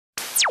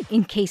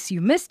in case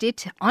you missed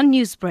it on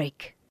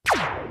Newsbreak.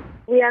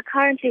 We are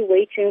currently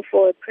waiting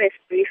for a press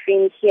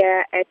briefing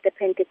here at the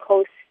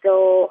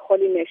Pentecostal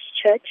Holiness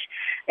Church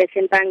at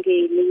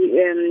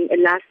eMpangeni.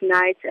 Last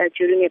night,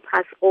 during a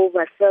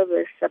Passover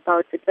service,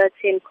 about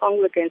 13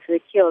 congregants were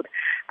killed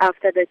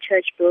after the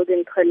church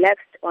building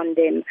collapsed on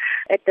them.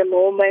 At the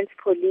moment,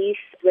 police,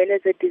 as well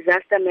as the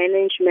disaster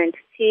management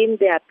team,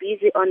 they are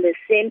busy on the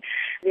scene.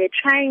 They're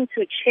trying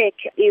to check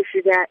if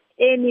there are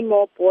any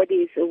more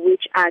bodies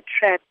which are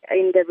trapped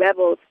in the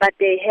rubble, but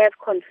they have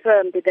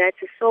confirmed that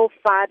so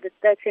far the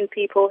 13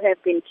 people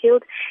have been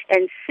killed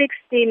and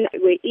 16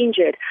 were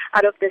injured.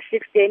 Out of the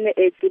 16,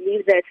 it's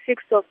believed that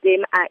 6 of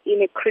them are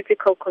in a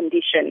critical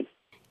condition.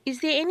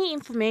 Is there any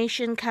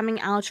information coming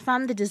out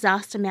from the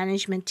disaster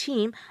management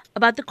team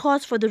about the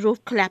cause for the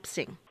roof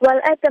collapsing? Well,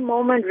 at the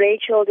moment,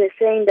 Rachel, they're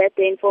saying that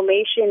the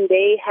information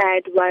they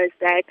had was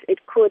that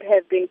it could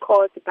have been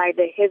caused by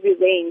the heavy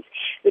rains.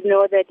 We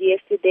know that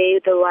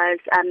yesterday there was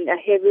a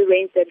heavy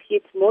rain that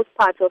hit most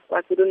parts of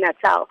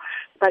KwaZulu-Natal.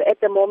 But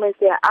at the moment,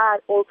 they are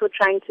also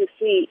trying to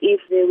see if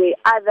there were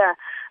other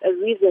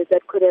reasons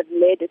that could have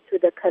led to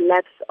the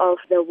collapse of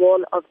the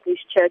wall of this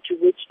church,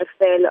 which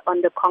fell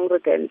on the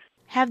congregants.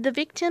 Have the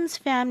victims'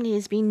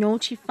 families been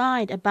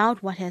notified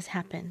about what has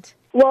happened?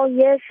 Well,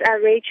 yes,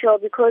 Rachel,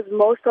 because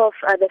most of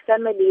the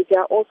families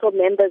are also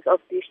members of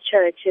this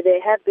church. They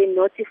have been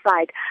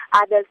notified.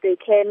 Others, they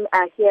came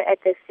here at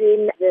the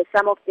scene.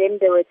 Some of them,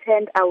 they were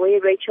turned away,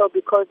 Rachel,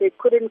 because they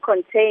couldn't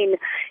contain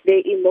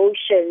their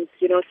emotions,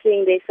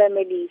 seeing their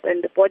families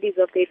and the bodies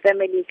of their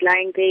families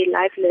lying there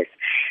lifeless.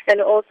 And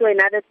also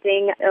another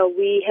thing,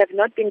 we have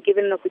not been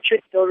given an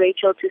opportunity,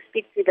 Rachel, to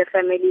speak to the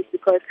families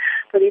because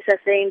police are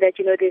saying that,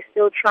 they're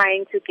still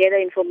trying to gather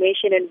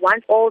information. And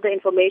once all the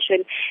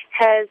information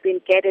has been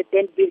gathered,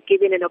 then be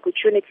given an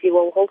opportunity,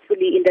 well,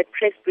 hopefully in that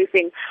press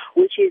briefing,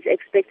 which is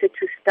expected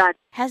to start.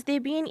 Has there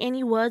been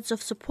any words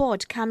of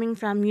support coming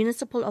from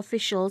municipal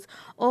officials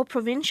or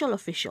provincial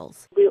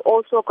officials? We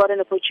also got an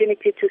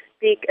opportunity to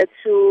speak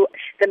to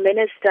the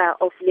Minister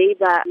of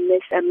Labour,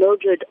 Ms.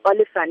 Mildred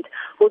Oliphant,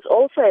 who's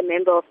also a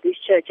member of this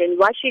church. And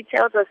what she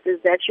tells us is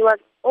that she was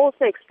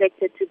also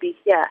expected to be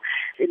here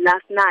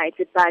last night,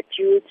 but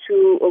due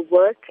to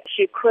work,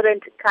 she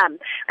couldn't come.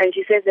 And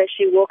she says that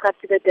she woke up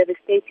to the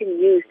devastating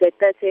news that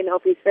 13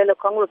 of his fellow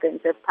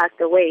congregants have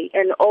passed away.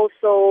 And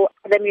also,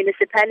 the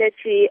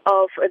municipality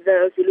of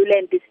the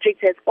Zululand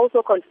district has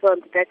also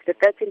confirmed that the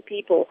 13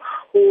 people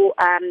who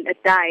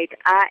died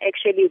are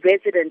actually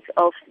residents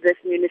of this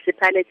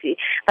municipality.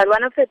 But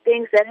one of the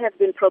things that have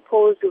been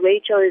proposed,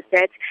 Rachel, is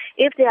that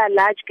if there are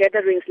large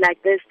gatherings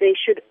like this, there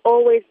should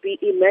always be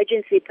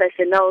emergency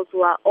personnel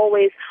who are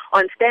always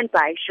on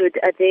standby should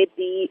there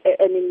be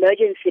an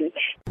emergency.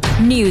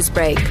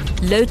 Newsbreak,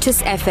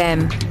 Lotus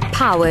FM,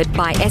 powered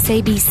by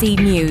SABC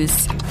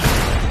News.